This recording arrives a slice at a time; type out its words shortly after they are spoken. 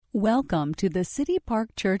Welcome to the City Park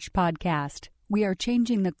Church podcast. We are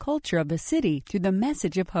changing the culture of a city through the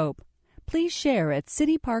message of hope. Please share at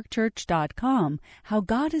cityparkchurch.com how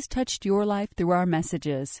God has touched your life through our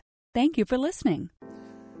messages. Thank you for listening.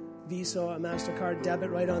 Visa or MasterCard debit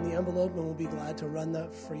right on the envelope, and we'll be glad to run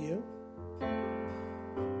that for you.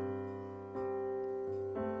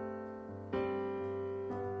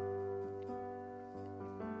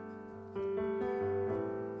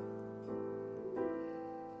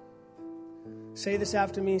 Say this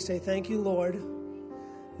after me. Say, thank you, Lord,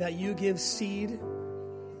 that you give seed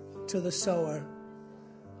to the sower.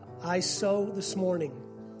 I sow this morning,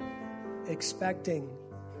 expecting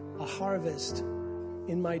a harvest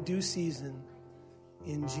in my due season.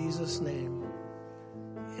 In Jesus' name,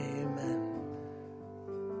 amen.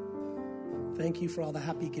 Thank you for all the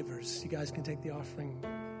happy givers. You guys can take the offering.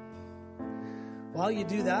 While you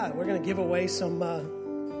do that, we're going to give away some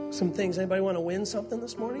things. Anybody want to win something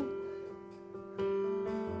this morning?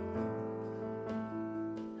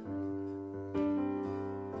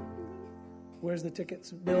 Where's the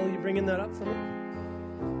tickets? Bill, you bringing that up for me?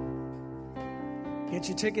 Get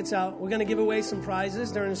your tickets out. We're going to give away some prizes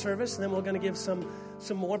during the service, and then we're going to give some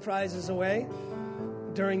more prizes away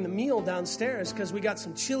during the meal downstairs because we got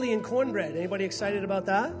some chili and cornbread. Anybody excited about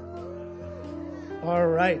that? All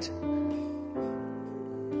right.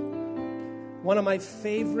 One of my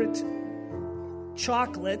favorite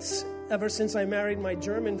chocolates ever since I married my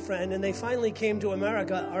German friend, and they finally came to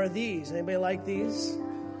America, are these. Anybody like these?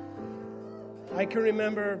 I can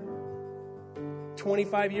remember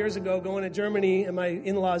 25 years ago going to Germany, and my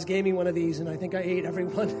in-laws gave me one of these, and I think I ate every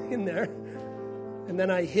one in there. And then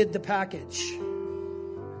I hid the package.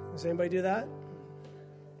 Does anybody do that?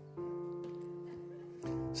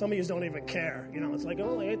 Some of you don't even care. You know, it's like,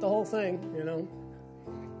 oh, I ate the whole thing, you know.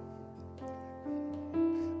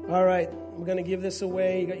 All right, we're going to give this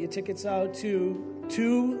away. You got your tickets out to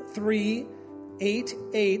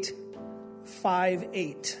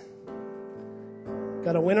 238858.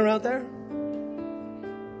 Got a winner out there?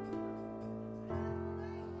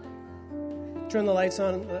 Turn the lights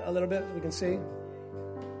on a little bit so we can see.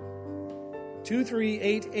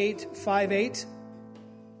 238858.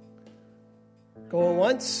 Going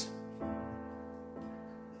once.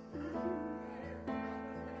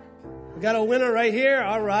 We got a winner right here.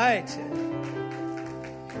 All right.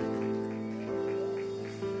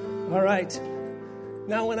 All right.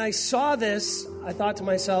 Now, when I saw this, I thought to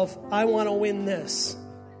myself, I want to win this.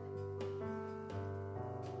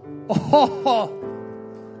 Oh,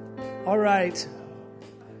 all right.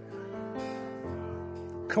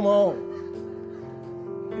 Come on.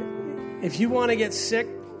 If you want to get sick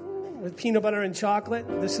with peanut butter and chocolate,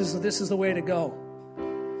 this is the way to go.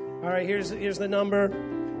 All right, here's the number,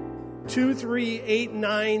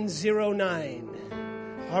 238909.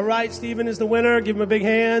 All right, Stephen is the winner. Give him a big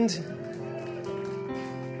hand.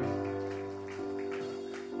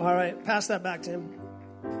 All right, pass that back to him.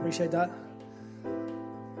 Appreciate that.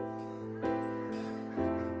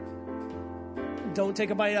 Don't take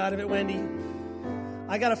a bite out of it, Wendy.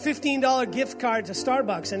 I got a $15 gift card to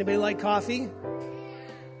Starbucks. Anybody like coffee?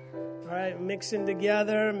 All right, mixing it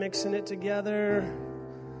together.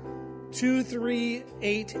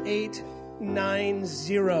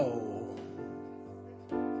 238890.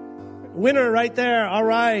 Winner right there. All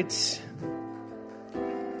right.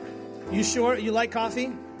 You sure you like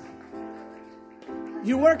coffee?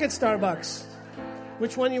 You work at Starbucks.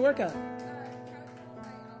 Which one you work at?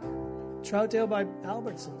 Troutdale by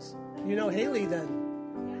Albertsons. You know Haley then?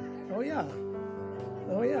 Oh, yeah.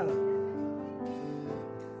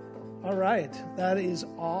 All right. That is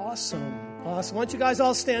awesome. Awesome. Why don't you guys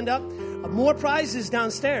all stand up? More prizes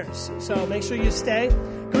downstairs. So make sure you stay.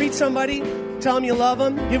 Greet somebody. Tell them you love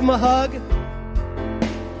them. Give them a hug.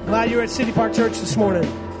 Glad you're at City Park Church this morning.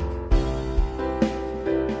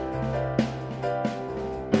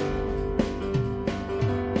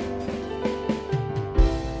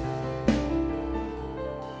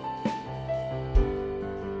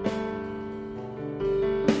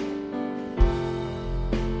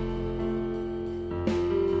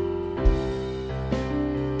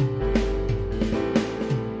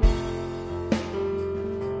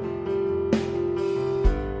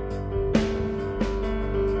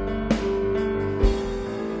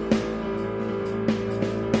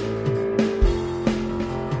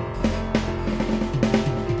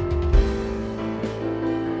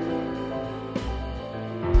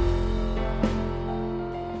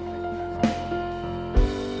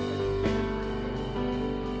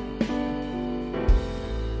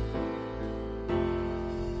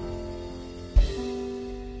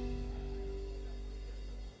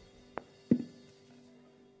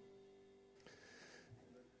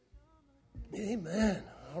 Amen.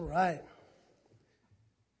 All right.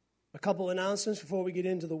 A couple announcements before we get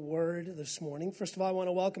into the Word this morning. First of all, I want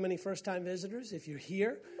to welcome any first-time visitors. If you're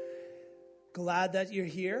here, glad that you're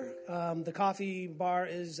here. The coffee bar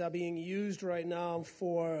is being used right now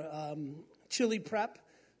for chili prep,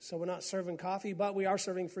 so we're not serving coffee, but we are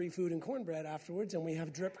serving free food and cornbread afterwards, and we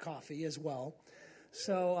have drip coffee as well.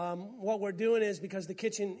 So what we're doing is, because the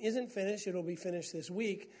kitchen isn't finished, it'll be finished this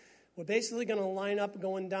week, we're basically going to line up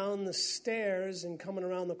going down the stairs and coming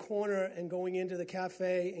around the corner and going into the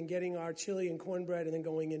cafe and getting our chili and cornbread and then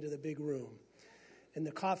going into the big room. And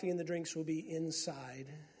the coffee and the drinks will be inside,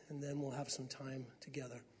 and then we'll have some time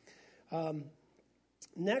together.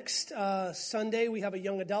 Next Sunday, we have a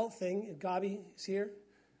young adult thing. Gabi is here.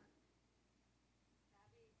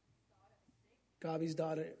 Gabi's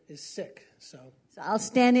daughter is sick, so I'll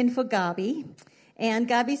stand in for Gabi. And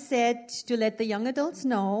Gabi said to let the young adults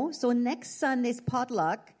know. So next Sunday's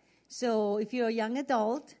potluck. So if you're a young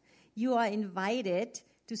adult, you are invited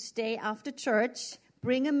to stay after church,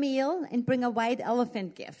 bring a meal, and bring a white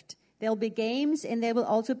elephant gift. There'll be games, and there will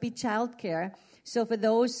also be childcare. So for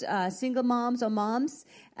those single moms or moms,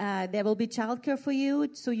 there will be childcare for you,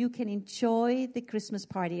 so you can enjoy the Christmas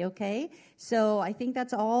party, okay? So I think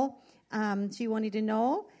that's all she wanted to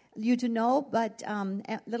know. But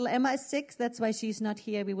little Emma is sick. That's why she's not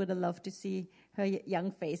here. We would have loved to see her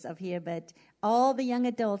young face up here. But all the young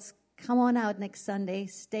adults, come on out next Sunday,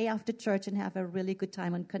 stay after church, and have a really good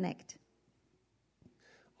time and connect.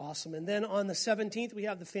 Awesome. And then on the 17th, we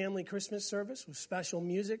have the family Christmas service with special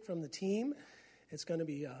music from the team. It's going to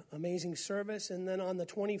be an amazing service. And then on the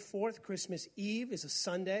 24th, Christmas Eve is a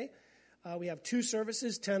Sunday. We have two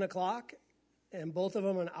services, 10 o'clock. And both of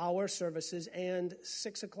them are hour services, and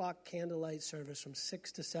 6 o'clock candlelight service from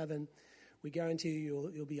 6 to 7. We guarantee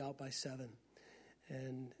you'll be out by 7.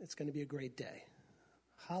 And it's going to be a great day.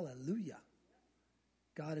 Hallelujah.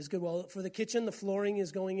 God is good. Well, for the kitchen, the flooring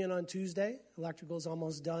is going in on Tuesday. Electrical is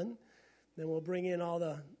almost done. Then we'll bring in all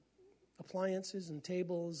the appliances and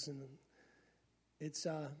tables, and it's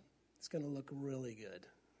going to look really good.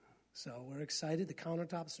 So we're excited. The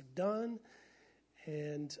countertops are done.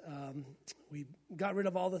 And we got rid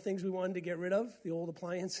of all the things we wanted to get rid of, the old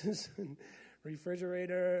appliances and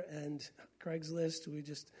refrigerator and Craigslist.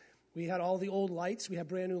 We had all the old lights. We had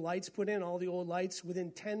brand new lights put in, all the old lights.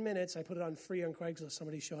 Within 10 minutes, I put it on free on Craigslist.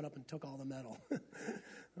 Somebody showed up and took all the metal.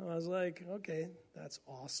 I was like, okay, that's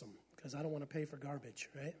awesome, because I don't want to pay for garbage,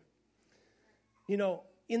 right? You know,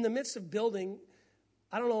 in the midst of building,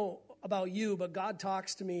 I don't know about you, but God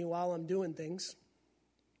talks to me while I'm doing things.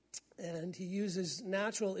 And he uses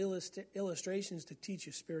natural illustrations to teach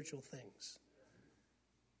you spiritual things.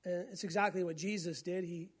 And it's exactly what Jesus did.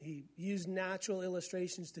 He used natural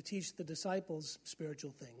illustrations to teach the disciples spiritual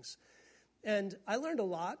things. And I learned a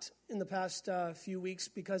lot in the past few weeks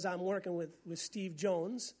because I'm working with Steve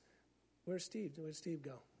Jones. Where's Steve? Where'd Steve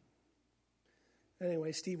go?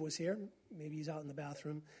 Anyway, Steve was here. Maybe he's out in the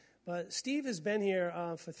bathroom. But Steve has been here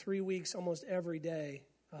for 3 weeks almost every day.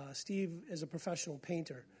 Steve is a professional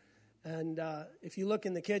painter. And if you look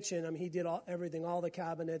in the kitchen, I mean, he did everything, all the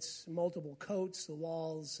cabinets, multiple coats, the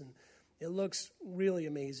walls, and it looks really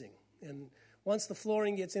amazing. And once the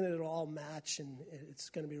flooring gets in it, it'll all match, and it's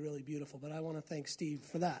going to be really beautiful. But I want to thank Steve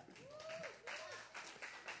for that.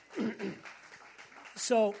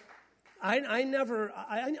 So I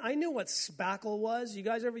knew what spackle was. You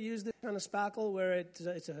guys ever use this kind of spackle where it's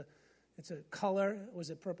a color? Was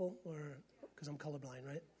it purple? Or because I'm colorblind,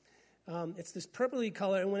 right? It's this purpley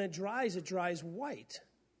color, and when it dries white.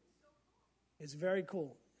 It's very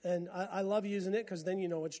cool. And I love using it because then you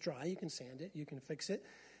know it's dry. You can sand it. You can fix it.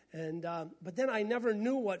 And but then I never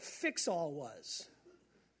knew what Fix-All was.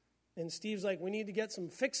 And Steve's like, we need to get some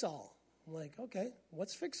Fix-All. I'm like, okay,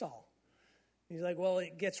 what's Fix-All? He's like, well,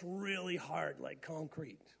 it gets really hard like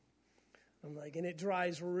concrete. I'm like, and it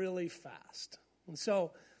dries really fast. And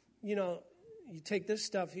so, you know, you take this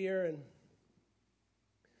stuff here and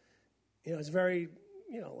you know, it's very,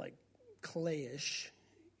 you know, like clayish,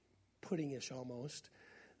 puddingish almost.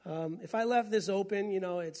 If I left this open, you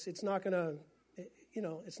know, it's not gonna,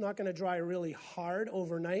 it's not gonna dry really hard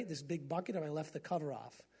overnight. This big bucket, if I left the cover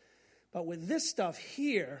off. But with this stuff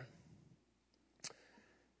here,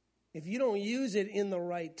 if you don't use it in the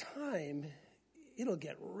right time, it'll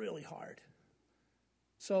get really hard.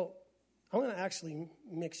 So I'm gonna actually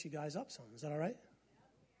mix you guys up some. Is that all right?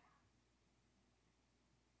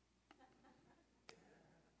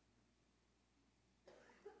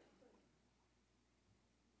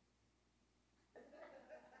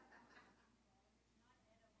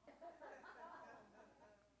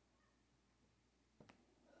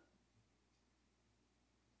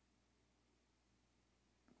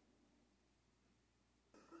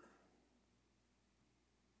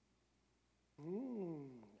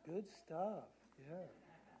 Good stuff. Yeah.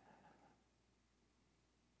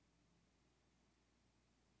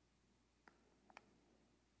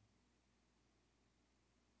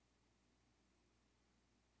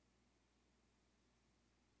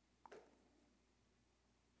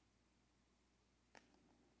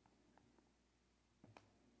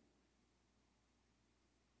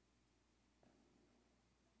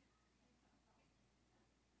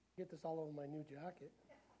 Get this all over my new jacket.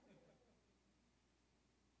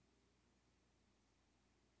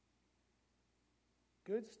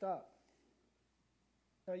 Good stuff.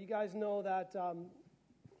 Now, you guys know that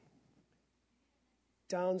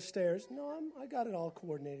downstairs, I got it all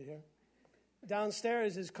coordinated here.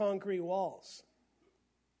 Downstairs is concrete walls.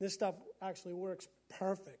 This stuff actually works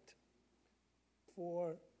perfect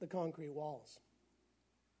for the concrete walls.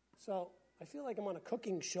 So I feel like I'm on a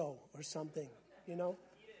cooking show or something, you know.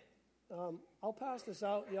 I'll pass this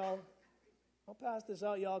out, y'all.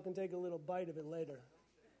 Y'all can take a little bite of it later.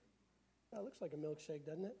 That looks like a milkshake,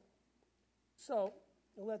 doesn't it? So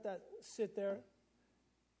I'll let that sit there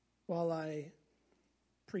while I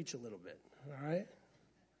preach a little bit, all right?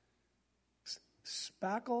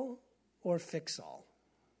 Spackle or Fix-All?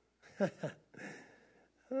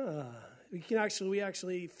 We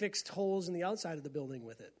actually fixed holes in the outside of the building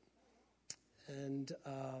with it. And,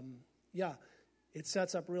 it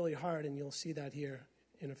sets up really hard, and you'll see that here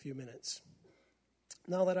in a few minutes.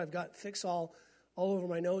 Now that I've got Fix-All all over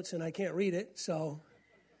my notes and I can't read it, so,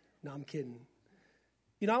 no, I'm kidding.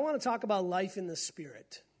 You know, I want to talk about life in the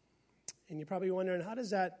Spirit. And you're probably wondering, how does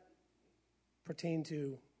that pertain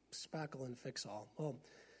to Spackle and Fix-All? Well,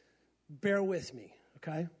 bear with me,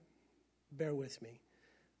 okay? Bear with me.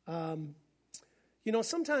 You know,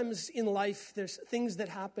 sometimes in life, there's things that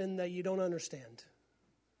happen that you don't understand.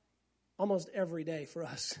 Almost every day for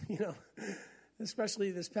us, you know,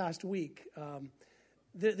 especially this past week.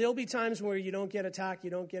 There'll be times where you don't get attacked,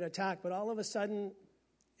 but all of a sudden,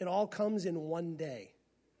 it all comes in one day.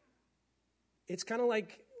 It's kind of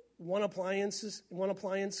like one appliance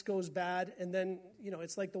goes bad, and then, you know,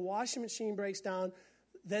 it's like the washing machine breaks down,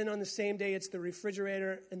 then on the same day it's the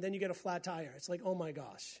refrigerator, and then you get a flat tire. It's like, oh my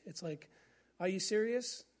gosh. It's like, are you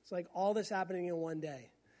serious? It's like all this happening in one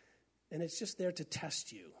day. And it's just there to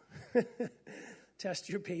test you. Test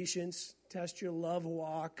your patience, test your love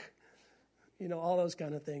walk, you know, all those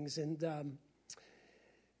kind of things. And,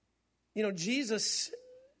 you know, Jesus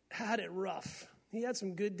had it rough. He had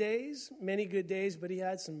some good days, many good days, but he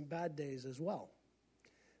had some bad days as well.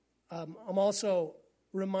 I'm also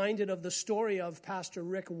reminded of the story of Pastor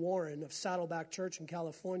Rick Warren of Saddleback Church in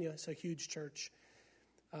California. It's a huge church.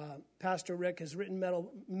 Pastor Rick has written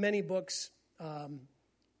many books,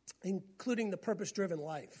 including The Purpose-Driven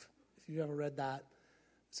Life, if you've ever read that.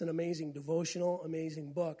 It's an amazing devotional,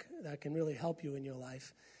 amazing book that can really help you in your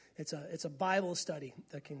life. It's a Bible study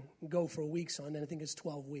that can go for weeks on, and I think it's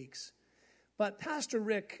 12 weeks. But Pastor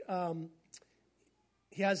Rick,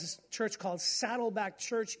 he has this church called Saddleback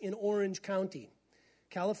Church in Orange County,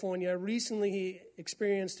 California. Recently, he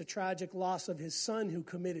experienced a tragic loss of his son who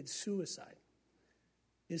committed suicide.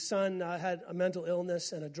 His son had a mental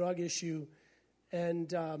illness and a drug issue,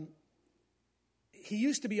 and he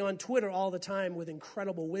used to be on Twitter all the time with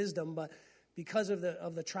incredible wisdom, but because of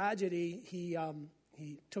the tragedy, he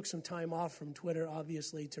took some time off from Twitter,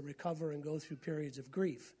 obviously, to recover and go through periods of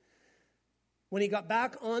grief. When he got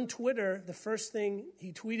back on Twitter, the first thing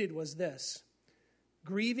he tweeted was this: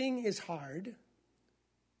 grieving is hard.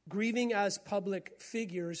 Grieving as public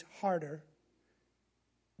figures harder.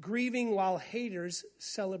 Grieving while haters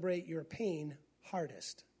celebrate your pain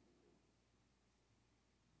hardest.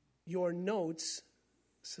 Your notes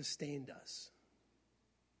sustained us.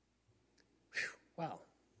 Whew, wow.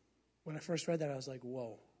 When I first read that, I was like,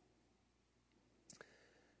 whoa.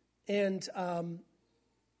 And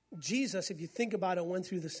Jesus, if you think about it, went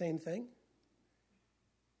through the same thing.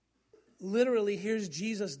 Literally, here's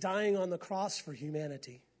Jesus dying on the cross for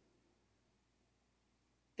humanity.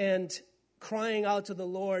 And crying out to the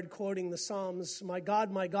Lord, quoting the Psalms, my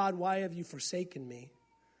God, why have you forsaken me?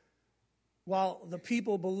 While the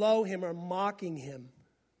people below him are mocking him,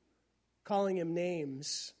 calling him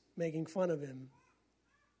names, making fun of him,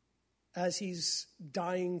 as he's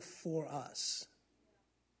dying for us.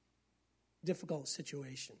 Difficult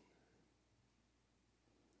situation.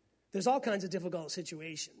 There's all kinds of difficult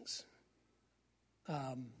situations.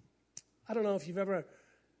 I don't know if you've ever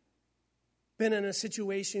been in a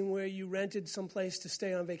situation where you rented someplace to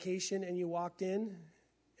stay on vacation and you walked in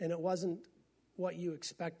and it wasn't what you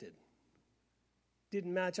expected.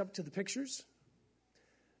 Didn't match up to the pictures.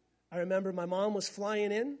 I remember my mom was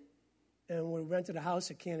flying in and we rented a house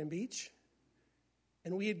at Cannon Beach.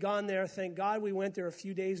 And we had gone there, thank God we went there a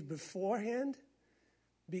few days beforehand,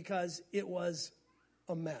 because it was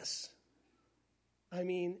a mess. I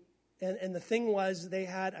mean, and the thing was, they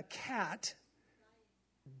had a cat,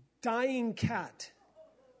 dying cat,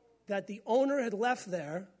 that the owner had left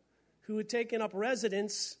there, who had taken up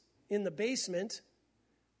residence in the basement,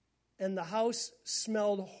 and the house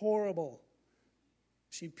smelled horrible.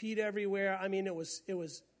 She peed everywhere. I mean,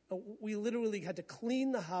 we literally had to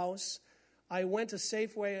clean the house. I went to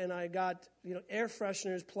Safeway and I got, air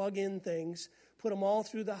fresheners, plug-in things, put them all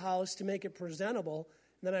through the house to make it presentable.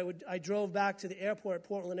 And then I drove back to the airport,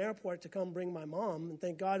 Portland Airport, to come bring my mom. And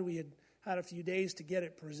thank God we had a few days to get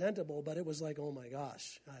it presentable, but it was like, oh my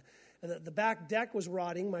gosh. The back deck was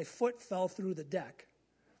rotting. My foot fell through the deck.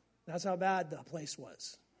 That's how bad the place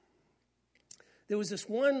was. There was this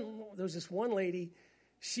one lady.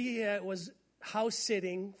 She was house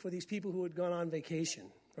sitting for these people who had gone on vacation,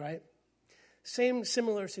 right?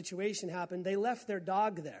 Similar situation happened. They left their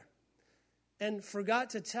dog there and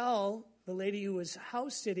forgot to tell the lady who was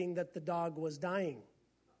house sitting that the dog was dying.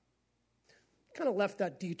 Kind of left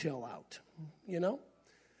that detail out,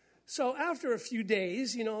 So after a few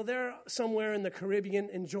days, they're somewhere in the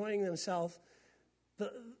Caribbean enjoying themselves.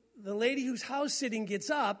 The lady who's house sitting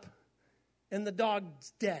gets up and the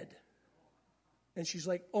dog's dead. And she's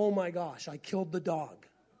like, oh my gosh, I killed the dog.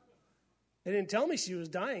 They didn't tell me she was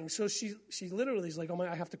dying. So she literally is like, oh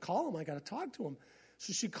my, I have to call him. I got to talk to him.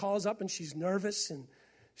 So she calls up and she's nervous and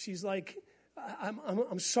she's like,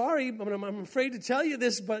 I'm sorry, but I'm afraid to tell you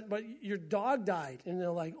this, but your dog died. And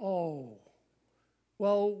they're like, oh,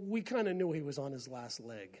 well, we kind of knew he was on his last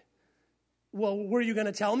leg. Well, were you going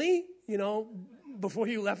to tell me, before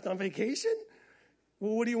you left on vacation?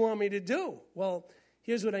 Well, what do you want me to do? Well,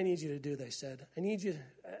 here's what I need you to do, they said. I need you,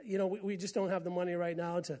 we just don't have the money right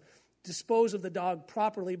now to dispose of the dog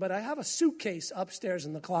properly, but I have a suitcase upstairs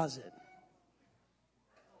in the closet.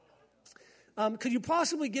 Could you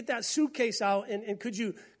possibly get that suitcase out, and could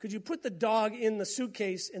you put the dog in the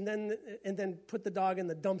suitcase and then put the dog in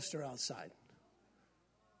the dumpster outside?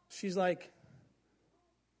 She's like,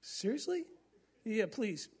 seriously? Yeah,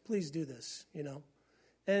 please do this,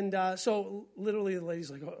 And so literally the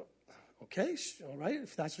lady's like, oh, okay, all right,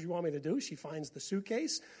 if that's what you want me to do. She finds the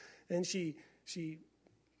suitcase, and she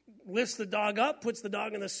lifts the dog up, puts the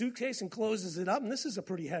dog in the suitcase, and closes it up. And this is a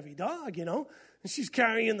pretty heavy dog, And she's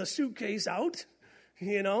carrying the suitcase out,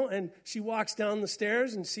 And she walks down the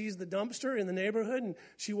stairs and sees the dumpster in the neighborhood, and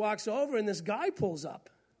she walks over, and this guy pulls up,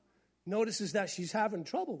 notices that she's having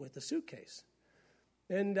trouble with the suitcase.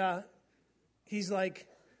 And he's like,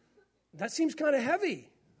 that seems kind of heavy.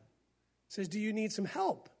 Says, do you need some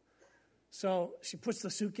help? So she puts the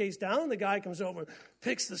suitcase down. The guy comes over,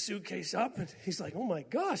 picks the suitcase up, and he's like, oh my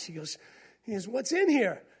gosh. He goes, what's in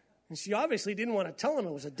here? And she obviously didn't want to tell him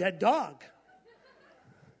it was a dead dog.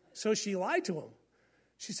 So she lied to him.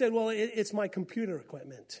 She said, well, it's my computer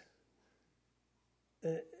equipment.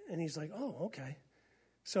 And he's like, oh, okay.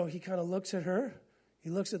 So he kind of looks at her. He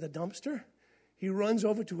looks at the dumpster. He runs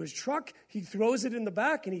over to his truck. He throws it in the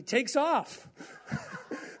back, and he takes off.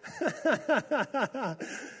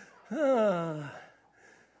 The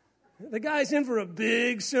guy's in for a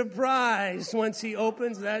big surprise once he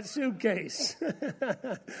opens that suitcase.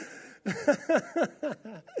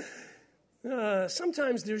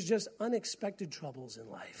 Sometimes there's just unexpected troubles in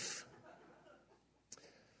life.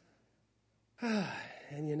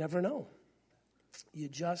 And you never know. You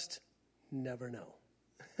just never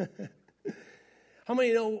know. How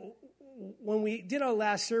many know when we did our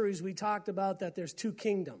last series, we talked about that there's two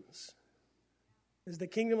kingdoms. There's the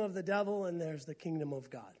kingdom of the devil and there's the kingdom of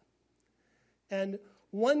God. And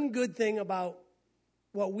one good thing about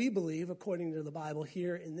what we believe, according to the Bible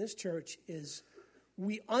here in this church, is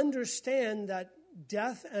we understand that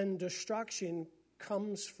death and destruction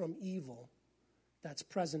comes from evil that's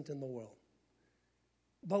present in the world.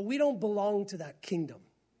 But we don't belong to that kingdom.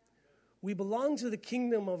 We belong to the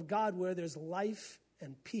kingdom of God where there's life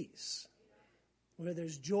and peace, where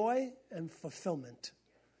there's joy and fulfillment.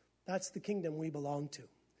 That's the kingdom we belong to.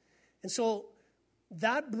 And so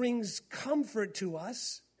that brings comfort to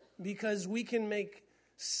us because we can make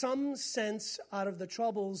some sense out of the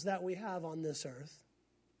troubles that we have on this earth.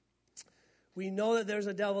 We know that there's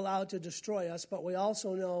a devil out to destroy us, but we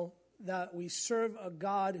also know that we serve a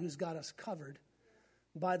God who's got us covered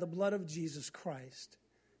by the blood of Jesus Christ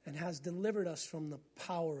and has delivered us from the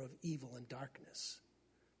power of evil and darkness.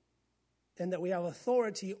 And that we have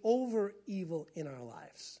authority over evil in our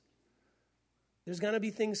lives. There's going to be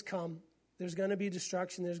things come. There's going to be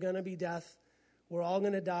destruction. There's going to be death. We're all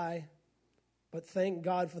going to die. But thank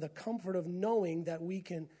God for the comfort of knowing that we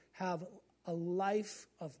can have a life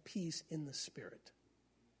of peace in the Spirit.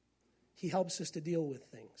 He helps us to deal with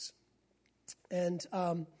things. And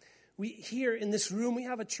we here in this room, we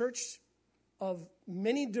have a church of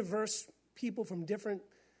many diverse people from different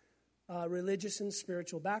religious and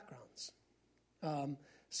spiritual backgrounds.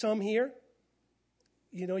 Some here,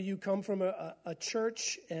 you come from a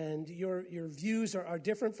church and your views are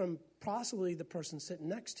different from possibly the person sitting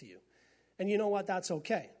next to you. And you know what? That's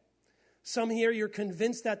okay. Some here, you're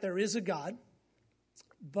convinced that there is a God,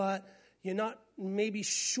 but you're not maybe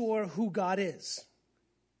sure who God is.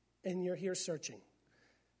 And you're here searching.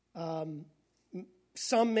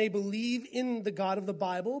 Some may believe in the God of the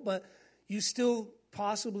Bible, but you still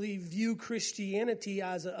possibly view Christianity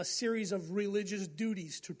as a series of religious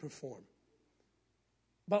duties to perform.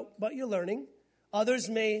 But you're learning. Others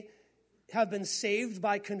may have been saved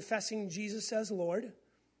by confessing Jesus as Lord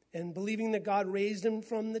and believing that God raised him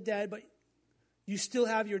from the dead, but you still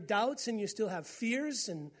have your doubts and you still have fears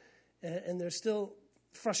and there's still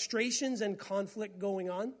frustrations and conflict going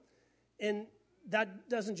on. And that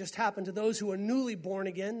doesn't just happen to those who are newly born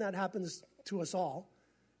again. That happens to us all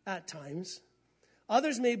at times.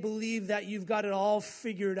 Others may believe that you've got it all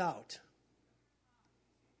figured out.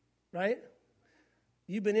 Right?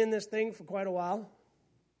 You've been in this thing for quite a while.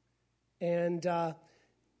 And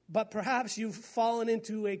but perhaps you've fallen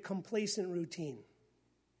into a complacent routine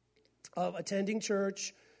of attending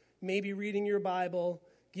church, maybe reading your Bible,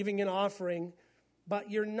 giving an offering,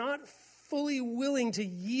 but you're not fully willing to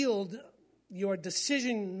yield your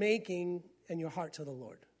decision-making and your heart to the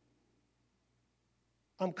Lord.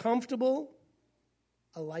 I'm comfortable.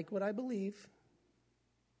 I like what I believe.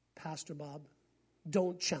 Pastor Bob,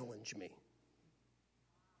 don't challenge me.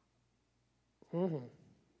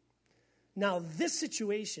 Now, this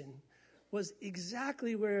situation was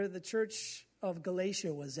exactly where the church of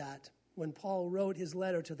Galatia was at when Paul wrote his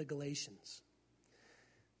letter to the Galatians.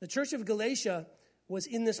 The church of Galatia was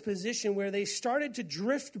in this position where they started to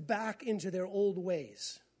drift back into their old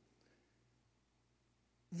ways.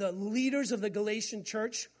 The leaders of the Galatian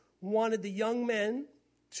church wanted the young men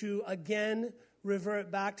to again revert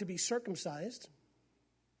back to be circumcised.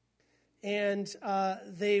 And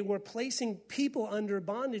they were placing people under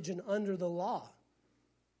bondage and under the law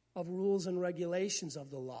of rules and regulations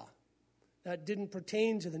of the law that didn't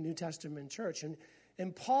pertain to the New Testament church.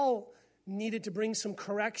 And Paul needed to bring some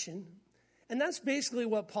correction. And that's basically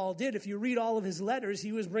what Paul did. If you read all of his letters,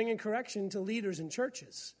 he was bringing correction to leaders in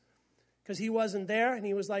churches. Because he wasn't there, and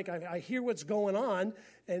he was like, I hear what's going on.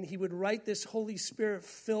 And he would write this Holy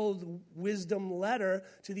Spirit-filled wisdom letter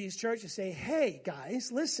to these churches, say, hey,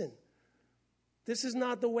 guys, listen. This is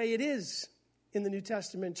not the way it is in the New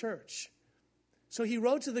Testament church. So he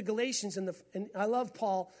wrote to the Galatians, and I love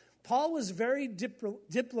Paul. Paul was very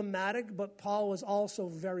diplomatic, but Paul was also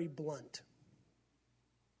very blunt.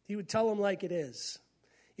 He would tell them like it is.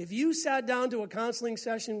 If you sat down to a counseling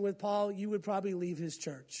session with Paul, you would probably leave his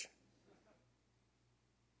church.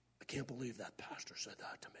 I can't believe that pastor said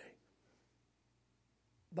that to me.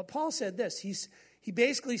 But Paul said this. He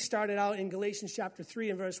basically started out in Galatians chapter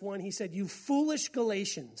 3 and verse 1. He said, you foolish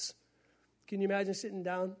Galatians. Can you imagine sitting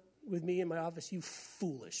down with me in my office? You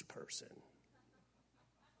foolish person.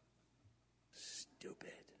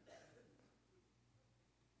 Stupid.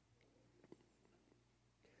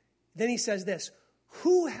 Then he says this,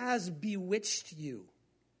 who has bewitched you?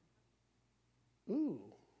 Ooh.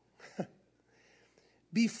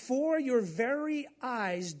 Before your very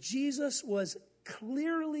eyes, Jesus was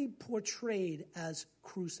clearly portrayed as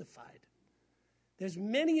crucified. There's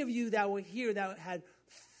many of you that were here that had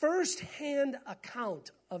first-hand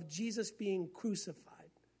account of Jesus being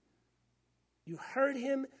crucified. You heard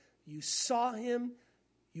him, you saw him,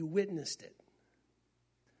 you witnessed it.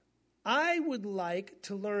 I would like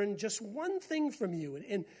to learn just one thing from you.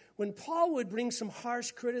 And when Paul would bring some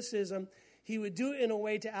harsh criticism, he would do it in a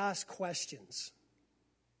way to ask questions.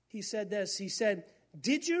 He said this, he said,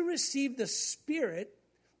 did you receive the Spirit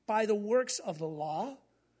by the works of the law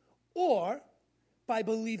or by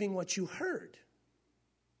believing what you heard?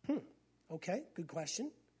 Okay, good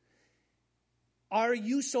question. Are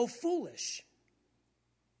you so foolish?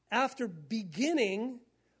 After beginning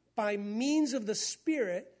by means of the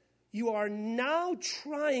Spirit, you are now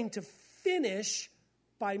trying to finish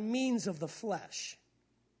by means of the flesh.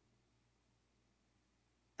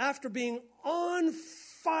 After being on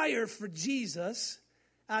fire for Jesus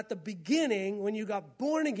at the beginning when you got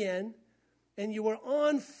born again and you were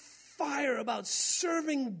on fire about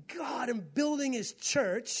serving God and building his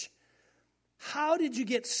church, how did you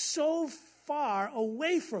get so far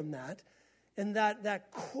away from that and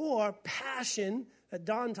that core passion that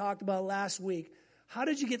Don talked about last week? How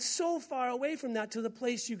did you get so far away from that to the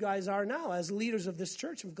place you guys are now as leaders of this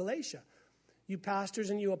church of Galatia? You pastors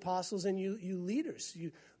and you apostles and you leaders,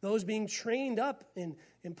 those being trained up in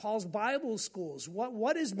Paul's Bible schools.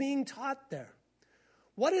 What is being taught there?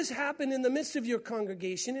 What has happened in the midst of your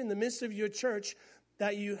congregation, in the midst of your church,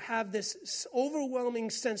 that you have this overwhelming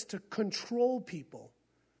sense to control people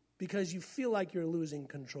because you feel like you're losing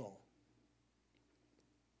control?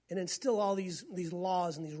 And instill all these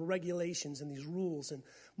laws and these regulations and these rules and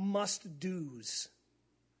must-dos.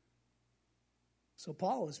 So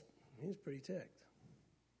Paul he's pretty ticked.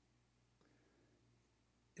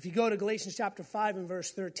 If you go to Galatians chapter 5 and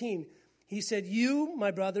verse 13, he said, you,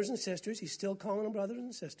 my brothers and sisters, he's still calling them brothers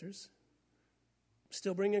and sisters,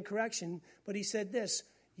 still bringing correction, but he said this,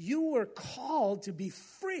 you were called to be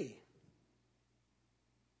free.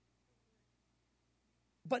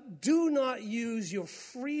 But do not use your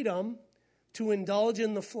freedom to indulge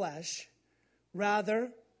in the flesh. Rather,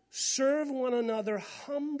 serve one another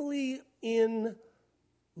humbly in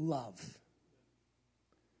love.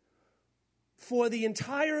 For the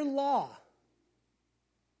entire law,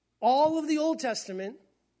 all of the Old Testament,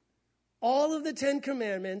 all of the 10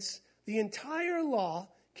 Commandments, the entire law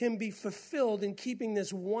can be fulfilled in keeping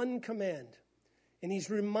this one command. And he's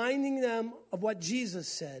reminding them of what Jesus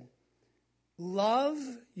said. Love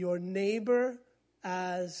your neighbor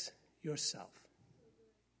as yourself.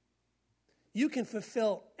 You can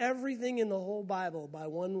fulfill everything in the whole Bible by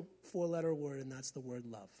one 4-letter word, and that's the word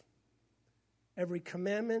love. Every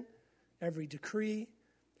commandment, every decree,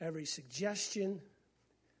 every suggestion,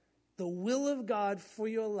 the will of God for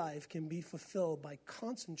your life can be fulfilled by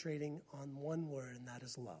concentrating on one word, and that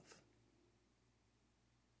is love.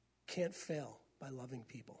 Can't fail by loving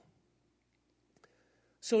people.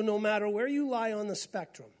 So no matter where you lie on the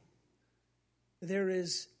spectrum, there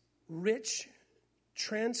is rich,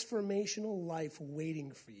 transformational life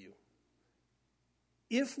waiting for you.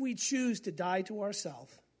 If we choose to die to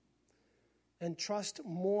ourselves and trust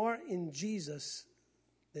more in Jesus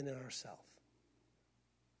than in ourselves.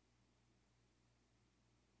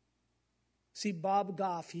 See, Bob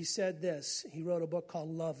Goff, he said this. He wrote a book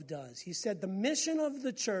called Love Does. He said, the mission of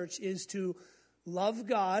the church is to love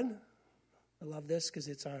God. I love this because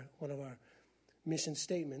it's one of our mission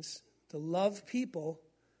statements. To love people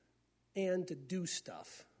and to do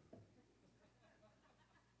stuff.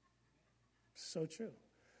 So true.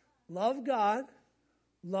 Love God,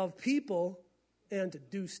 love people, and to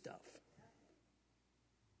do stuff.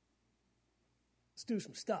 Let's do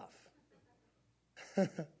some stuff.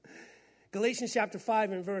 Galatians chapter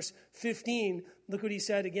 5 and verse 15, look what he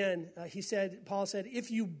said again. Paul said,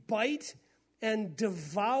 if you bite and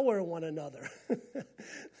devour one another.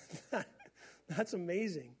 That's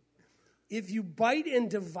amazing. If you bite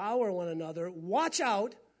and devour one another, watch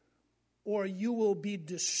out, or you will be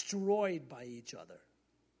destroyed by each other.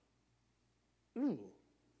 Ooh.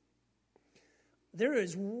 There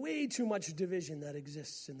is way too much division that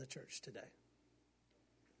exists in the church today.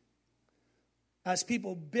 As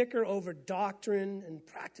people bicker over doctrine and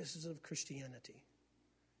practices of Christianity.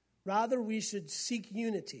 Rather, we should seek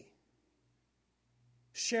unity.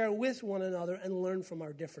 Share with one another and learn from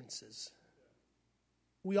our differences.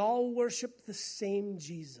 We all worship the same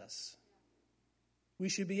Jesus. We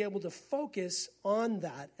should be able to focus on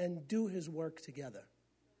that and do his work together.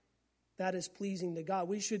 That is pleasing to God.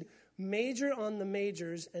 We should major on the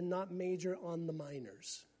majors and not major on the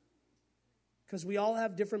minors. Because we all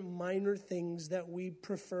have different minor things that we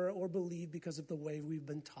prefer or believe because of the way we've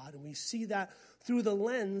been taught. And we see that through the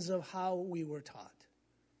lens of how we were taught.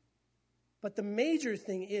 But the major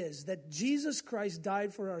thing is that Jesus Christ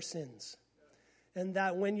died for our sins. And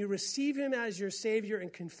that when you receive him as your Savior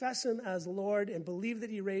and confess him as Lord and believe that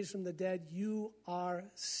he raised from the dead, you are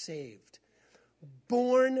saved.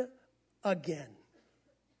 Born again.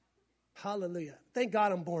 Hallelujah. Thank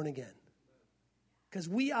God I'm born again. Because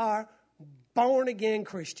we are born again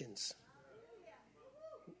Christians.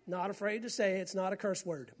 Not afraid to say it's not a curse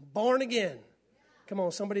word. Born again. Come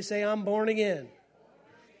on, somebody say, I'm born again.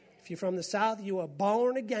 If you're from the South, you are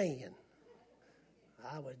born again.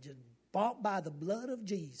 I was just bought by the blood of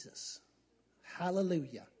Jesus.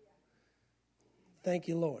 Hallelujah. Thank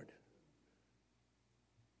you, Lord.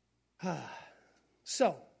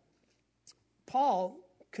 So, Paul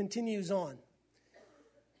continues on.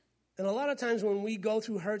 And a lot of times when we go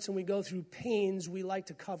through hurts and we go through pains, we like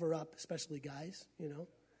to cover up, especially guys, you know.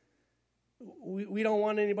 We don't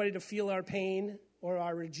want anybody to feel our pain or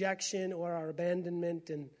our rejection or our abandonment.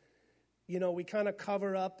 And, you know, we kind of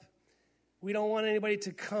cover up. We don't want anybody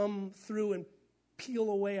to come through and peel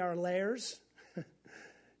away our layers,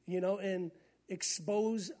 you know, and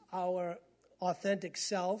expose our authentic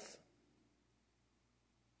self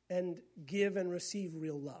and give and receive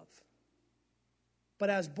real love. But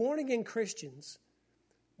as born-again Christians,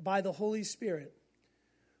 by the Holy Spirit,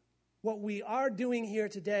 what we are doing here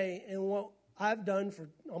today, and what I've done for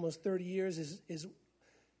almost 30 years, is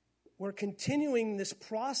we're continuing this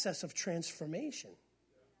process of transformation.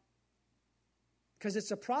 Because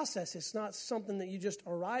it's a process. It's not something that you just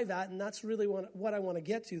arrive at, and that's really what I want to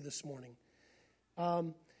get to this morning.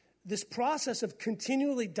 This process of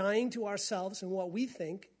continually dying to ourselves and what we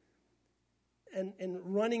think, and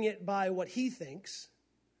running it by what he thinks.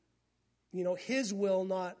 You know, his will,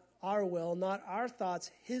 not our will, not our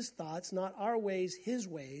thoughts, his thoughts, not our ways, his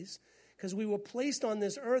ways, because we were placed on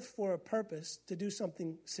this earth for a purpose to do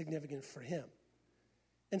something significant for him.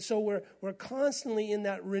 And so we're constantly in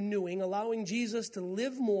that renewing, allowing Jesus to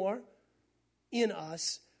live more in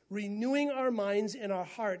us, renewing our minds and our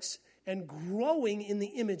hearts, and growing in the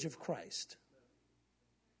image of Christ.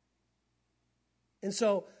 And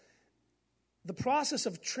so the process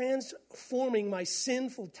of transforming my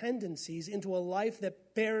sinful tendencies into a life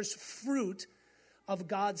that bears fruit of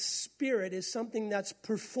God's Spirit is something that's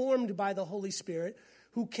performed by the Holy Spirit,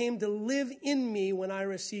 who came to live in me when I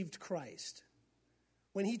received Christ.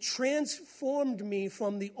 When he transformed me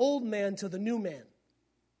from the old man to the new man.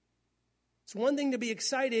 It's one thing to be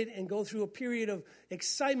excited and go through a period of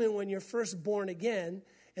excitement when you're first born again,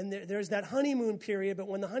 and there's that honeymoon period, but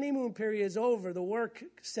when the honeymoon period is over, the work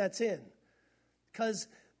sets in. Because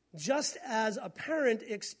just as a parent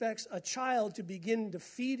expects a child to begin to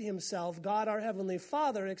feed himself, God, our Heavenly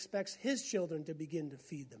Father, expects his children to begin to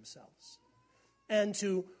feed themselves and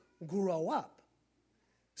to grow up.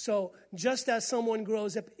 So just as someone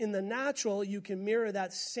grows up in the natural, you can mirror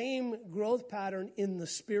that same growth pattern in the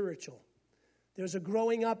spiritual. There's a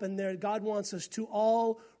growing up, and there God wants us to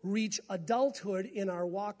all reach adulthood in our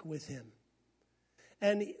walk with him.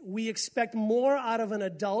 And we expect more out of an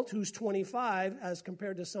adult who's 25 as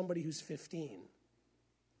compared to somebody who's 15,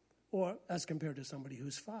 or as compared to somebody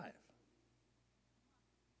who's 5.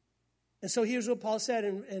 And so here's what Paul said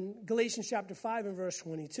in Galatians chapter 5 and verse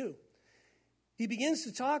 22. He begins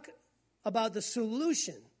to talk about the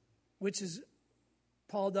solution, which is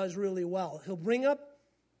Paul does really well. He'll bring up,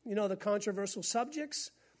 the controversial subjects.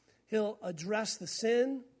 He'll address the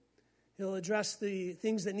sin. He'll address the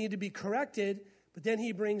things that need to be corrected. But then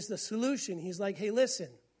he brings the solution. He's like, hey, listen,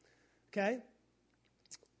 okay?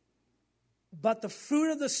 But the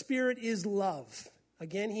fruit of the Spirit is love.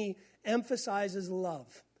 Again, he emphasizes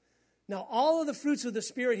love. Now, all of the fruits of the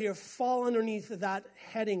Spirit here fall underneath that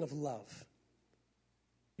heading of love.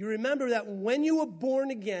 You remember that when you were born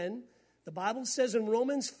again, the Bible says in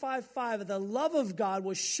Romans 5:5, the love of God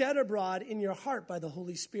was shed abroad in your heart by the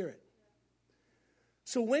Holy Spirit.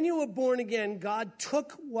 So when you were born again, God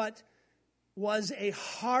took what was a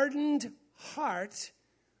hardened heart,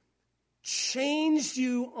 changed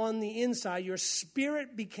you on the inside. Your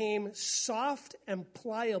spirit became soft and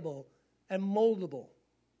pliable and moldable.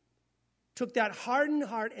 Took that hardened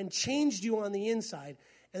heart and changed you on the inside.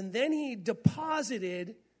 And then he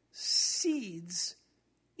deposited seeds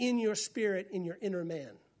in your spirit, in your inner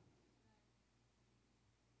man.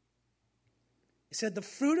 He said the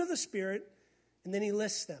fruit of the Spirit, and then he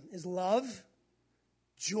lists them, is love,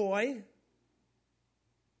 joy,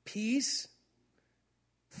 peace,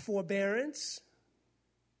 forbearance,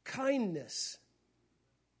 kindness,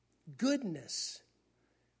 goodness,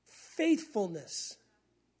 faithfulness,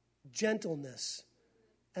 gentleness,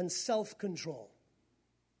 and self-control.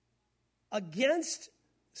 Against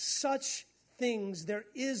such things there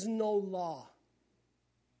is no law.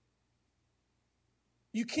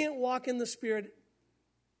 You can't walk in the Spirit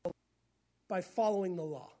by following the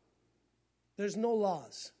law. There's no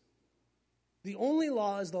laws. The only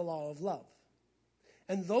law is the law of love.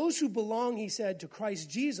 And those who belong, he said, to Christ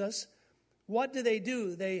Jesus, what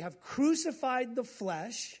do? They have crucified the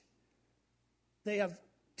flesh. They have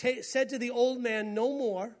said to the old man, no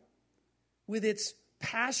more, with its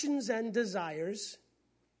passions and desires.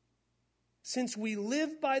 Since we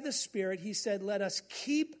live by the Spirit, he said, let us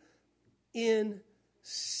keep in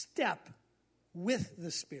step with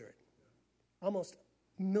the Spirit. Almost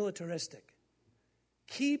militaristic.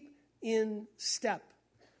 Keep in step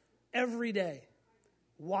every day,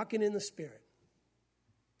 walking in the Spirit.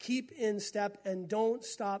 Keep in step and don't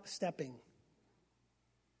stop stepping.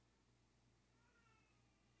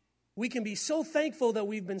 We can be so thankful that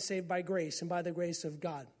we've been saved by grace and by the grace of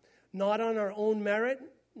God. Not on our own merit,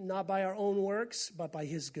 not by our own works, but by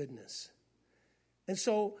his goodness. And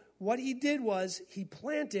so what he did was he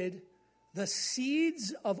planted the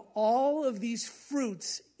seeds of all of these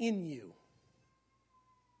fruits in you.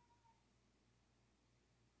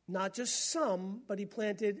 Not just some, but he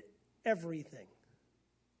planted everything.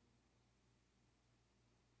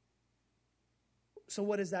 So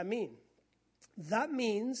what does that mean? That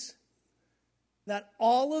means that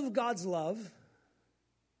all of God's love,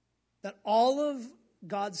 that all of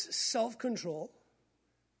God's self-control,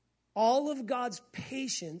 all of God's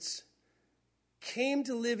patience came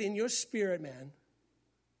to live in your spirit, man,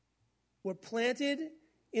 were planted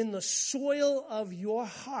in the soil of your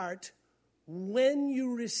heart when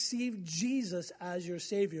you received Jesus as your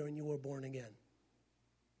Savior and you were born again.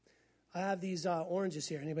 I have these oranges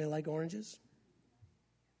here. Anybody like oranges?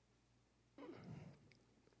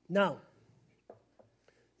 Now,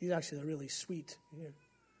 these actually are really sweet. Here.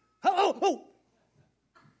 Oh!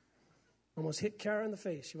 Almost hit Kara in the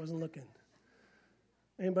face. She wasn't looking.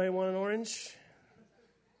 Anybody want an orange?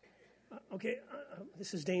 Okay,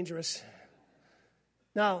 this is dangerous.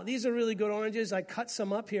 Now, these are really good oranges. I cut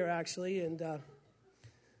some up here, actually, and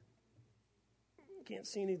can't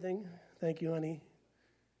see anything. Thank you, honey.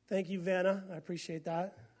 Thank you, Vanna. I appreciate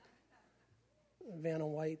that. Vanna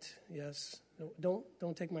White, yes. Don't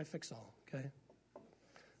take my fix-all, okay?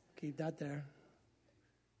 Keep that there.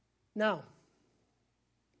 Now,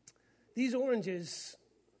 these oranges,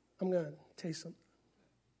 I'm going to taste them.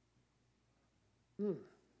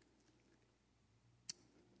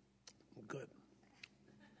 Good.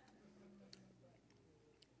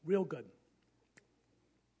 Real good.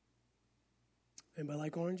 Anybody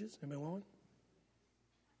like oranges? Anybody want one?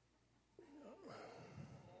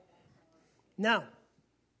 Now,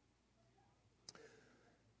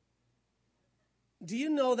 do you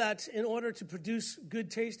know that in order to produce good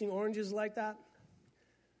tasting oranges like that,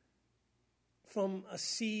 from a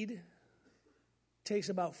seed, takes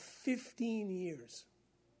about 15 years.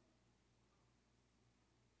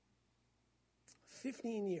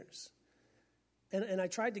 15 years. And I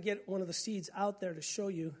tried to get one of the seeds out there to show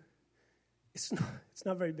you. It's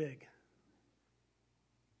not very big.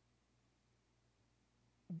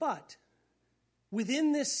 But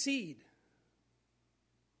within this seed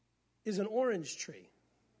is an orange tree,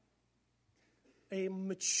 a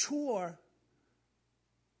mature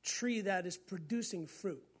tree that is producing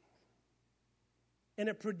fruit. And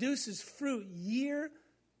it produces fruit year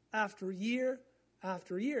after year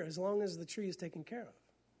after year, as long as the tree is taken care of.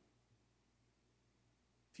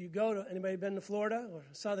 If you go to, anybody been to Florida or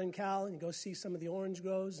Southern Cal, and you go see some of the orange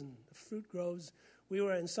groves and the fruit groves, we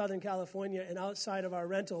were in Southern California, and outside of our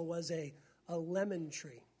rental was a lemon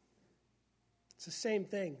tree. It's the same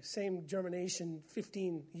thing, same germination,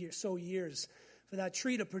 15 years for that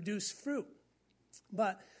tree to produce fruit.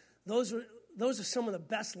 But those are some of the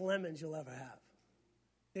best lemons you'll ever have.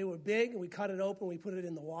 They were big, and we cut it open, we put it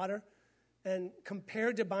in the water, and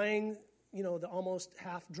compared to buying, the almost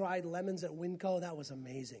half-dried lemons at Winco, that was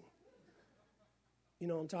amazing. You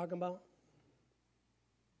know what I'm talking about?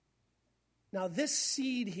 Now, this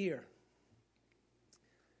seed here,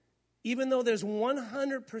 even though there's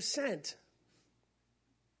 100%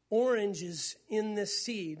 oranges in this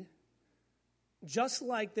seed, just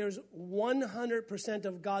like there's 100%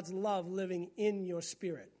 of God's love living in your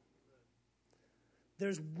spirit.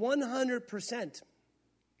 There's 100%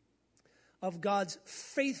 of God's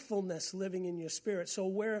faithfulness living in your spirit. So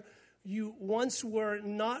where you once were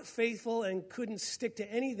not faithful and couldn't stick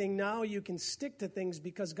to anything, now you can stick to things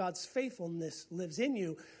because God's faithfulness lives in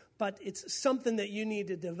you. But it's something that you need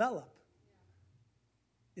to develop.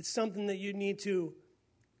 It's something that you need to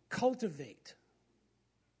cultivate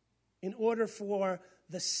in order for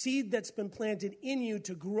the seed that's been planted in you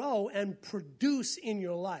to grow and produce in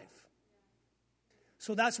your life.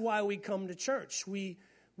 So that's why we come to church. We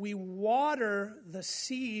water the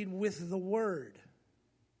seed with the word.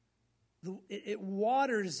 It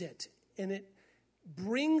waters it, and it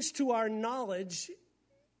brings to our knowledge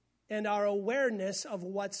and our awareness of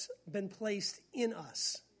what's been placed in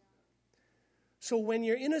us. So when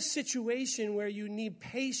you're in a situation where you need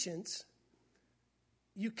patience,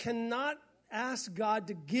 you cannot ask God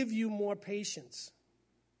to give you more patience.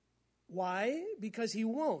 Why? Because he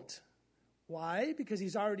won't. Why? Because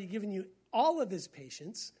he's already given you all of his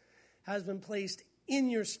patience has been placed in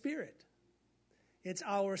your spirit. It's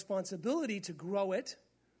our responsibility to grow it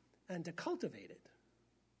and to cultivate it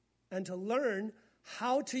and to learn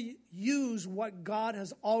how to use what God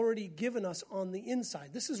has already given us on the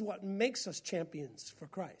inside. This is what makes us champions for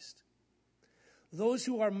Christ. Those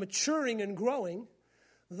who are maturing and growing,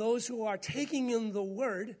 those who are taking in the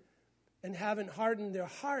word and haven't hardened their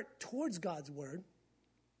heart towards God's word,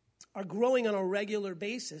 are growing on a regular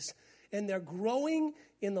basis, and they're growing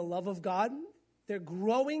in the love of God. They're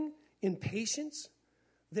growing in patience.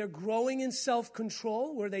 They're growing in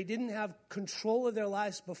self-control where they didn't have control of their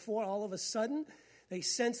lives before. All of a sudden, they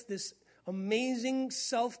sense this amazing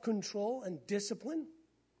self-control and discipline,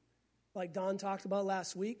 like Don talked about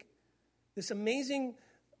last week. This amazing,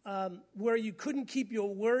 where you couldn't keep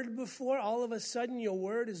your word before, all of a sudden your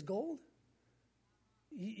word is gold.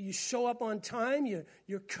 You show up on time,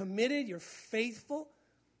 you're committed, you're faithful.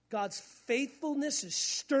 God's faithfulness is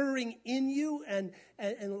stirring in you, and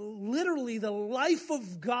literally the life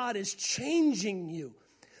of God is changing you.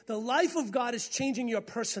 The life of God is changing your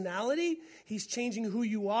personality. He's changing who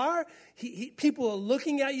you are. People are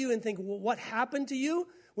looking at you and think, well, what happened to you?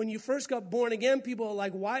 When you first got born again, people are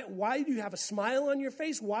like, why do you have a smile on your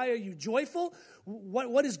face? Why are you joyful?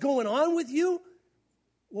 What is going on with you?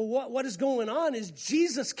 Well, what is going on is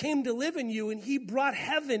Jesus came to live in you, and he brought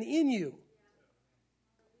heaven in you.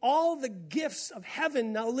 All the gifts of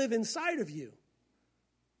heaven now live inside of you.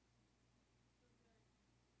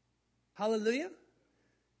 Hallelujah.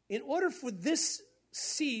 In order for this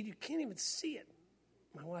seed, you can't even see it.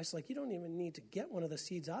 My wife's like, you don't even need to get one of the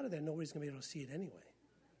seeds out of there. Nobody's going to be able to see it anyway.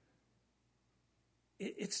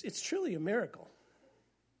 It's truly a miracle.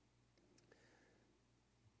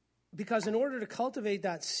 Because in order to cultivate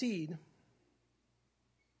that seed,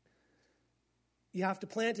 you have to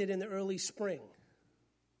plant it in the early spring.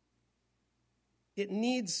 It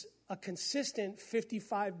needs a consistent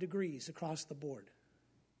 55 degrees across the board.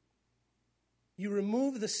 You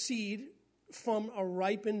remove the seed from a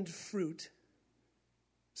ripened fruit,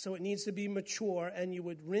 so it needs to be mature, and you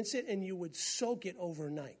would rinse it and you would soak it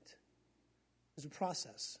overnight. There's a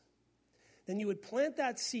process. Then you would plant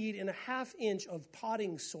that seed in a 1/2 inch of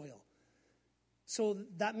potting soil. So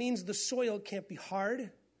that means the soil can't be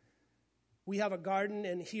hard. We have a garden,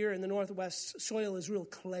 and here in the Northwest, soil is real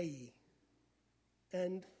clayey.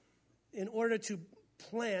 And in order to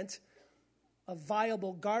plant a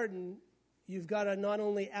viable garden, you've got to not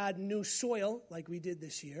only add new soil, like we did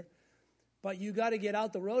this year, but you got to get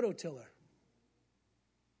out the rototiller.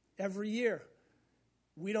 Every year.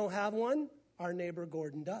 We don't have one. Our neighbor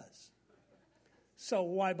Gordon does. So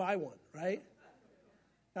why buy one, right?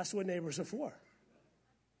 That's what neighbors are for.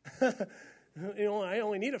 I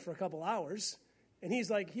only need it for a couple hours. And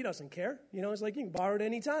he's like, he doesn't care. It's like, you can borrow it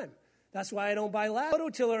anytime. That's why I don't buy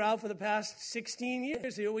rototiller out for the past 16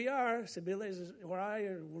 years. Here we are. We're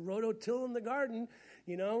rototilling the garden,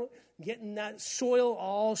 getting that soil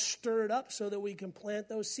all stirred up so that we can plant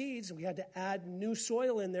those seeds. We had to add new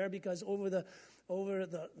soil in there because over the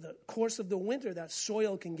course of the winter, that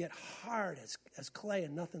soil can get hard as clay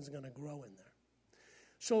and nothing's going to grow in there.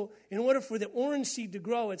 So in order for the orange seed to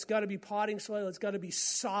grow, it's got to be potting soil. It's got to be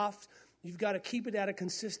soft. You've got to keep it at a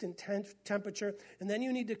consistent temperature. And then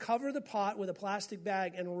you need to cover the pot with a plastic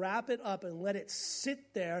bag and wrap it up and let it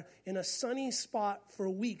sit there in a sunny spot for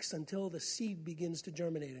weeks until the seed begins to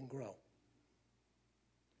germinate and grow.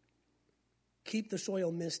 Keep the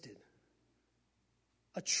soil misted.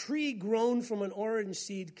 A tree grown from an orange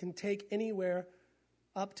seed can take anywhere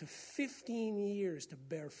up to 15 years to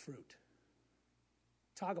bear fruit.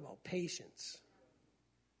 Talk about patience.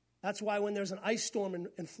 That's why when there's an ice storm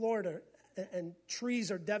in Florida and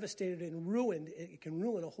trees are devastated and ruined, it can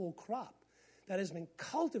ruin a whole crop that has been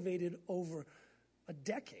cultivated over a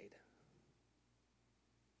decade.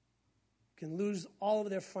 Can lose all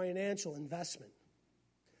of their financial investment.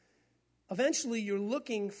 Eventually, you're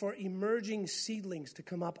looking for emerging seedlings to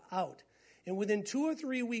come up out. And within 2 or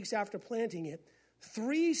 3 weeks after planting it,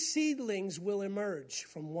 3 seedlings will emerge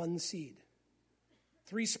from one seed.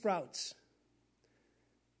 3 sprouts.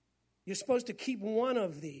 You're supposed to keep one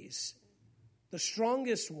of these, the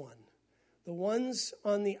strongest one. The ones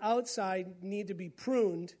on the outside need to be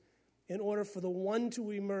pruned in order for the one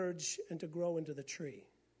to emerge and to grow into the tree.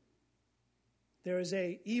 There is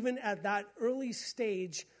even at that early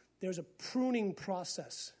stage, there's a pruning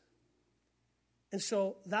process. And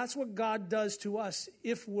so that's what God does to us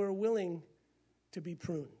if we're willing to be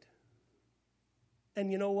pruned.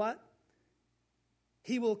 And you know what?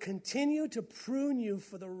 He will continue to prune you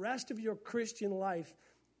for the rest of your Christian life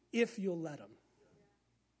if you'll let him.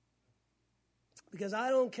 Because I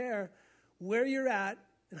don't care where you're at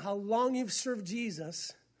and how long you've served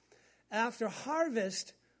Jesus, after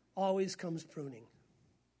harvest always comes pruning.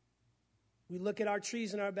 We look at our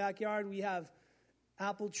trees in our backyard. We have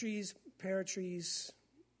apple trees, pear trees,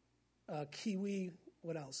 kiwi,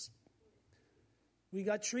 what else? We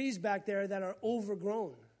got trees back there that are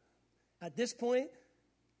overgrown. At this point,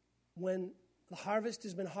 when the harvest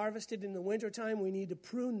has been harvested in the wintertime, we need to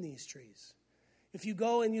prune these trees. If you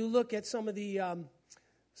go and you look at some of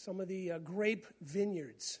the grape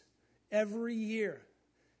vineyards, every year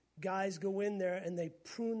guys go in there and they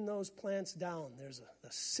prune those plants down. There's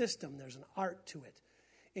a system, there's an art to it,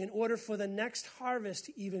 in order for the next harvest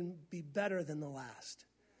to even be better than the last,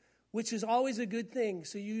 which is always a good thing.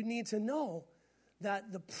 So you need to know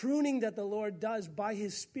that the pruning that the Lord does by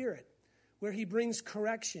his Spirit, where he brings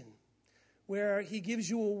correction, where he gives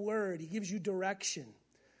you a word, he gives you direction,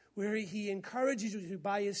 where he encourages you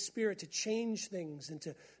by his Spirit to change things and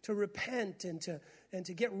to repent and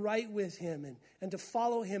to get right with him and to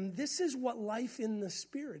follow him. This is what life in the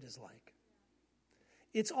Spirit is like.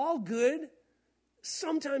 It's all good.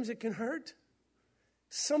 Sometimes it can hurt.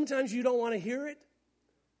 Sometimes you don't want to hear it.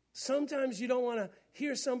 Sometimes you don't want to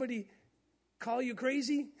hear somebody call you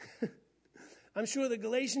crazy. I'm sure the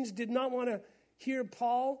Galatians did not want to hear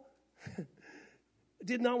Paul,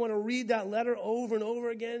 did not want to read that letter over and over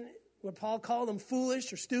again where Paul called them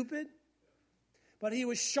foolish or stupid. But he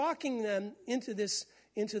was shocking them into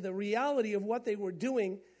the reality of what they were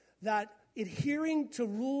doing, that adhering to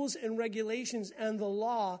rules and regulations and the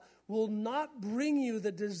law will not bring you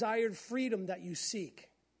the desired freedom that you seek.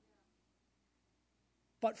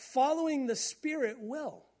 But following the Spirit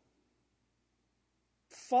will.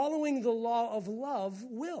 Following the law of love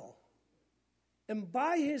will. And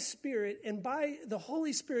by his Spirit and by the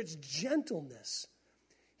Holy Spirit's gentleness,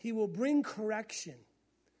 he will bring correction.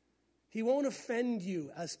 He won't offend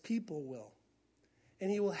you as people will.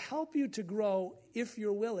 And he will help you to grow, if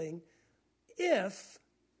you're willing, if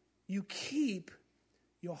you keep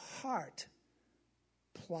your heart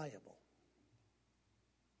pliable.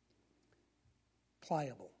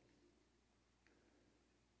 Pliable.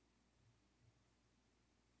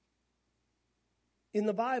 In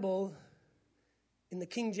the Bible, in the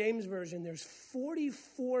King James Version, there's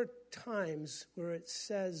 44 times where it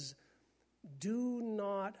says, do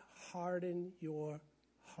not harden your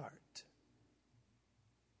heart.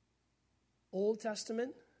 Old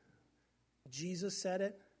Testament, Jesus said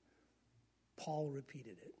it, Paul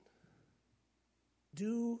repeated it.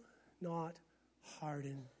 Do not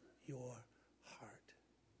harden your heart.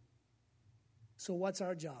 So what's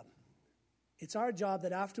our job? It's our job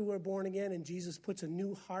that after we're born again and Jesus puts a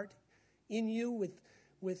new heart in you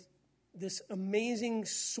with this amazing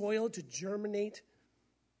soil to germinate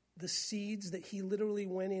the seeds that he literally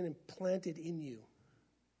went in and planted in you.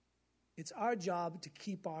 It's our job to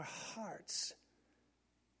keep our hearts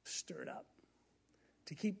stirred up,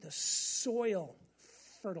 to keep the soil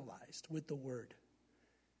fertilized with the word,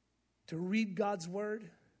 to read God's word,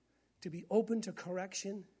 to be open to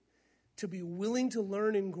correction, to be willing to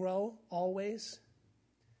learn and grow always,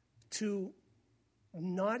 to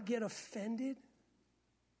not get offended,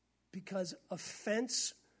 because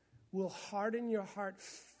offense will harden your heart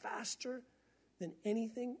faster than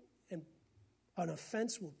anything, and an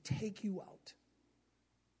offense will take you out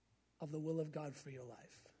of the will of God for your life.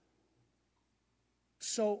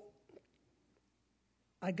 So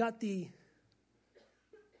I got the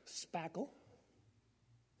spackle,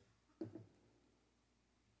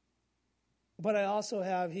 but I also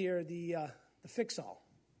have here the fix-all.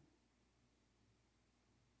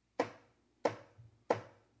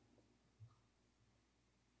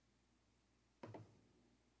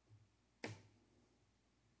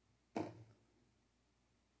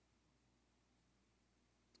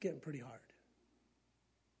 Getting pretty hard.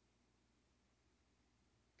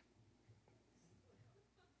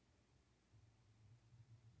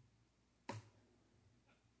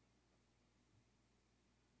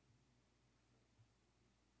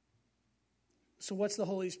 So what's the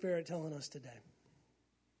Holy Spirit telling us today?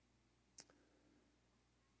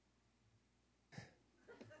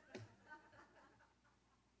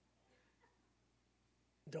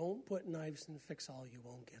 Don't put knives in fix-all, you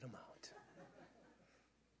won't get them out.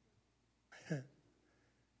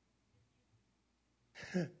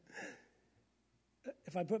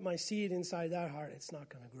 If I put my seed inside that heart, it's not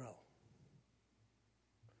going to grow.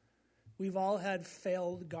 We've all had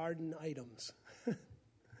failed garden items.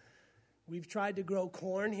 We've tried to grow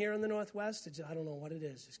corn here in the Northwest. I don't know what it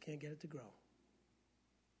is. Just can't get it to grow.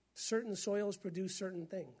 Certain soils produce certain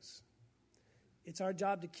things. It's our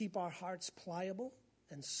job to keep our hearts pliable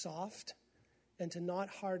and soft and to not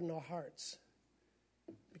harden our hearts.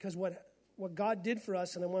 Because what God did for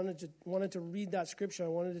us, and I wanted to read that scripture. I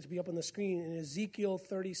wanted it to be up on the screen in Ezekiel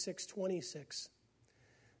 36:26.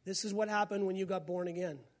 This is what happened when you got born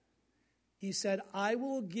again. He said, I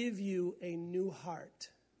will give you a new heart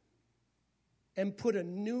and put a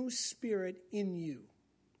new spirit in you.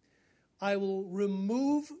 I will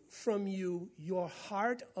remove from you your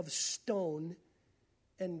heart of stone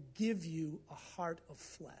and give you a heart of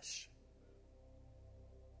flesh.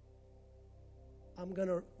 I'm going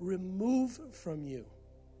to remove from you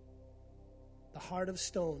the heart of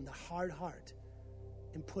stone, the hard heart,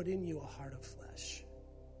 and put in you a heart of flesh.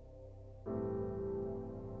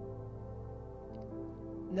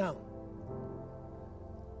 Now,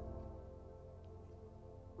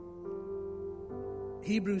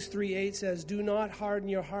 Hebrews 3:8 says, do not harden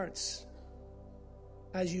your hearts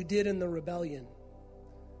as you did in the rebellion.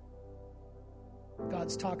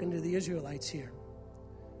 God's talking to the Israelites here.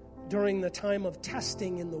 During the time of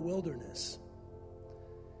testing in the wilderness.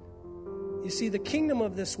 You see, the kingdom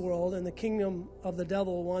of this world and the kingdom of the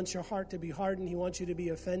devil wants your heart to be hardened. He wants you to be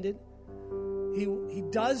offended. He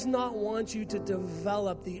does not want you to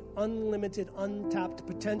develop the unlimited, untapped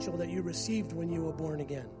potential that you received when you were born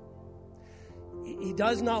again. He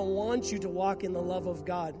does not want you to walk in the love of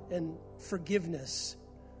God and forgiveness.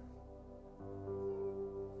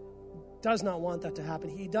 Does not want that to happen.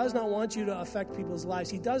 He does not want you to affect people's lives.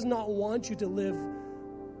 He does not want you to live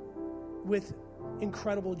with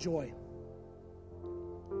incredible joy.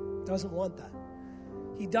 Doesn't want that.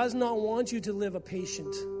 He does not want you to live a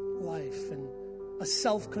patient life and a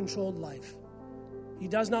self-controlled life. He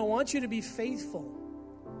does not want you to be faithful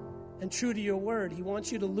and true to your word. He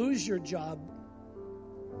wants you to lose your job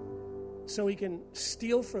so he can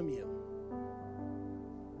steal from you.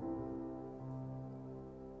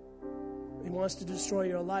 He wants to destroy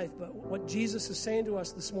your life. But what Jesus is saying to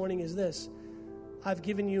us this morning is this: I've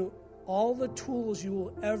given you all the tools you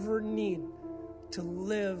will ever need to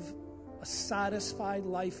live a satisfied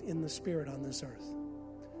life in the Spirit on this earth.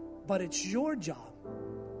 But it's your job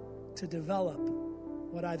to develop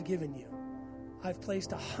what I've given you. I've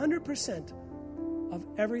placed 100% of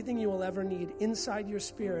everything you will ever need inside your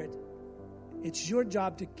spirit. It's your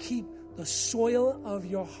job to keep the soil of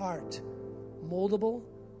your heart moldable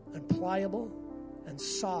and pliable and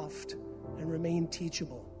soft and remain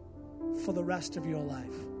teachable for the rest of your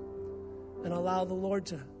life. And allow the Lord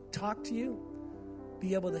to talk to you,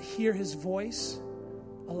 be able to hear his voice,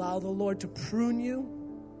 allow the Lord to prune you.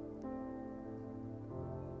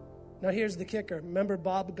 Now here's the kicker. Remember,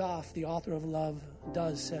 Bob Goff, the author of Love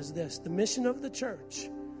Does, says this: the mission of the church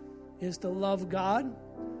is to love God,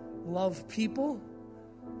 love people,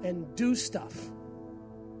 and do stuff.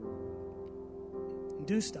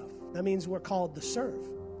 Do stuff. That means we're called to serve.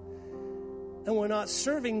 And we're not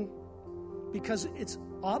serving because it's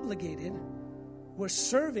obligated. We're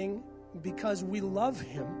serving because we love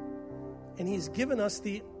him, and he's given us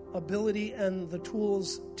the ability and the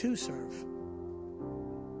tools to serve.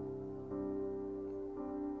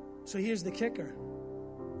 So here's the kicker.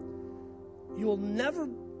 You will never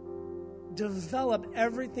develop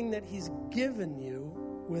everything that he's given you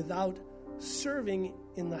without serving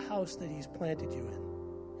in the house that he's planted you in.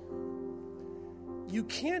 You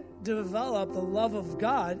can't develop the love of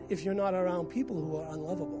God if you're not around people who are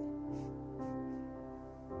unlovable.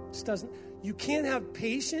 It just doesn't. You can't have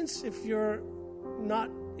patience if you're not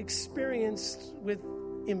experienced with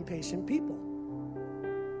impatient people.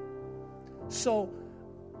 So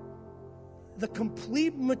the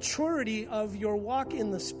complete maturity of your walk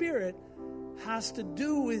in the Spirit has to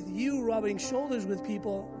do with you rubbing shoulders with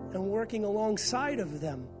people and working alongside of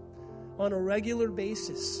them on a regular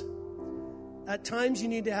basis. At times you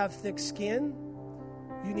need to have thick skin.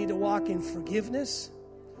 You need to walk in forgiveness.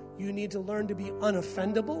 You need to learn to be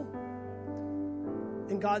unoffendable.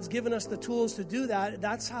 And God's given us the tools to do that.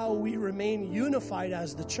 That's how we remain unified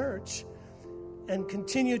as the church and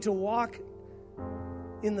continue to walk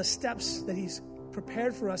in the steps that he's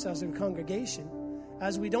prepared for us as a congregation,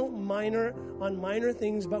 as we don't minor on minor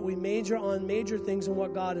things, but we major on major things in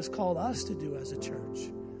what God has called us to do as a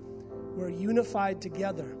church. We're unified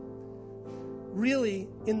together. Really,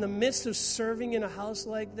 in the midst of serving in a house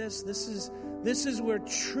like this, this is where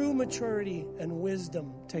true maturity and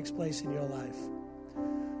wisdom takes place in your life.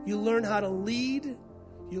 You learn how to lead.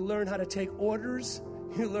 You learn how to take orders.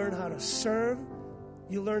 You learn how to serve.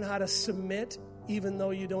 You learn how to submit, even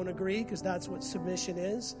though you don't agree, because that's what submission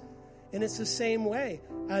is. And it's the same way.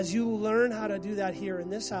 As you learn how to do that here in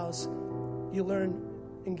this house, you learn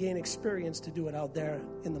and gain experience to do it out there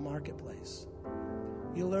in the marketplace.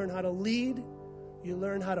 You learn how to lead. You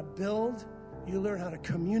learn how to build. You learn how to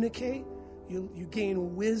communicate. You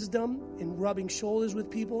gain wisdom in rubbing shoulders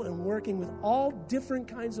with people and working with all different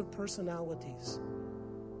kinds of personalities,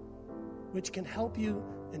 which can help you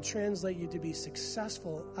and translate you to be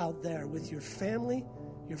successful out there with your family,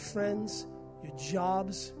 your friends, your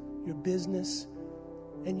jobs, your business.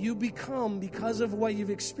 And you become, because of what you've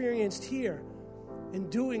experienced here in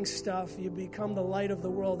doing stuff, you become the light of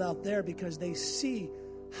the world out there, because they see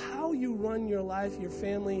how you run your life, your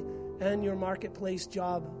family, and your marketplace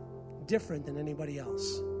job different than anybody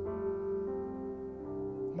else.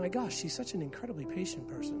 Am My gosh, she's such an incredibly patient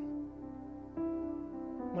person.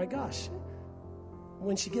 My gosh,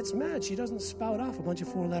 when she gets mad, she doesn't spout off a bunch of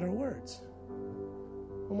 4-letter words.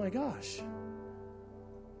 Oh my gosh.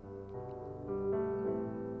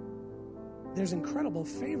 There's incredible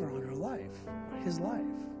favor on her life, his life.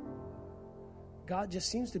 God just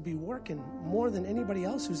seems to be working more than anybody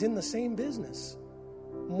else who's in the same business.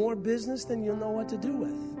 More business than you'll know what to do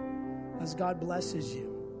with as God blesses you.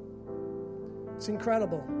 It's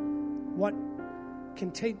incredible what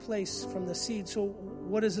can take place from the seed. So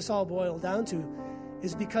what does this all boil down to?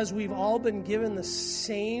 Is because we've all been given the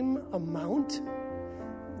same amount,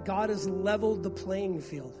 God has leveled the playing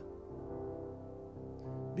field.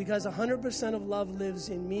 Because 100% of love lives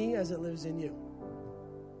in me as it lives in you.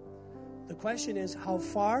 The question is how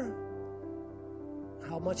far,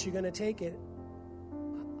 how much you're going to take it,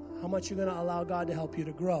 how much you're going to allow God to help you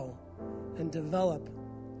to grow and develop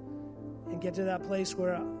and get to that place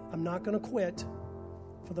where I'm not going to quit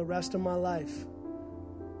for the rest of my life.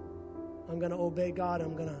 I'm going to obey God.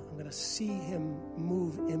 I'm going to see him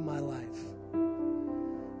move in my life.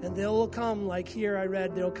 And there will come, like here I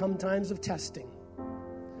read, there will come times of testing.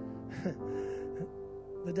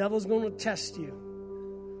 The devil's going to test you.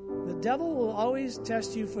 The devil will always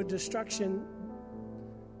test you for destruction.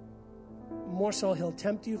 More so, he'll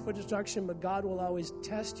tempt you for destruction, but God will always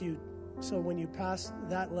test you. So when you pass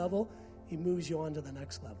that level, he moves you on to the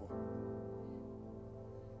next level.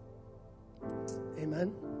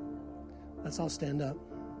 Amen. Let's all stand up.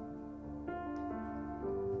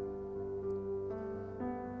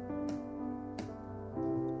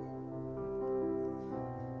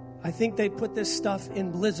 I think they put this stuff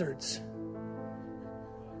in blizzards.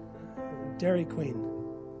 Dairy Queen.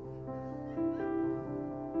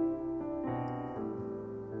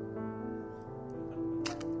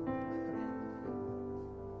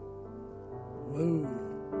 Whoa.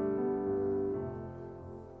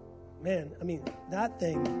 Man, I mean, that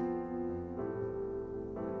thing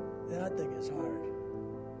is hard.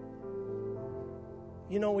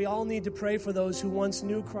 You know, we all need to pray for those who once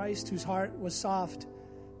knew Christ, whose heart was soft,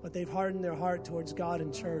 but they've hardened their heart towards God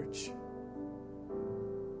and church.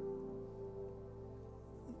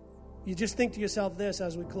 You just think to yourself this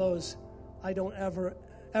as we close, I don't ever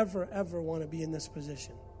want to be in this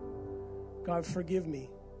position. God, forgive me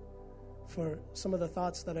for some of the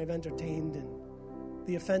thoughts that I've entertained and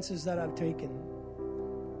the offenses that I've taken.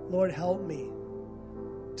 Lord, help me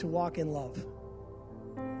to walk in love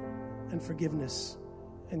and forgiveness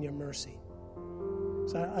and your mercy.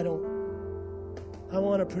 So I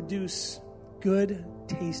want to produce good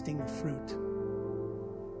tasting fruit.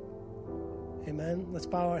 Amen. Let's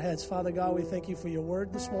bow our heads. Father God, we thank you for your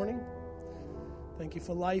word this morning. Thank you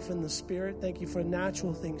for life in the Spirit. Thank you for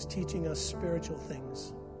natural things teaching us spiritual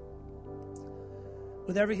things.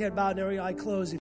 With every head bowed and every eye closed,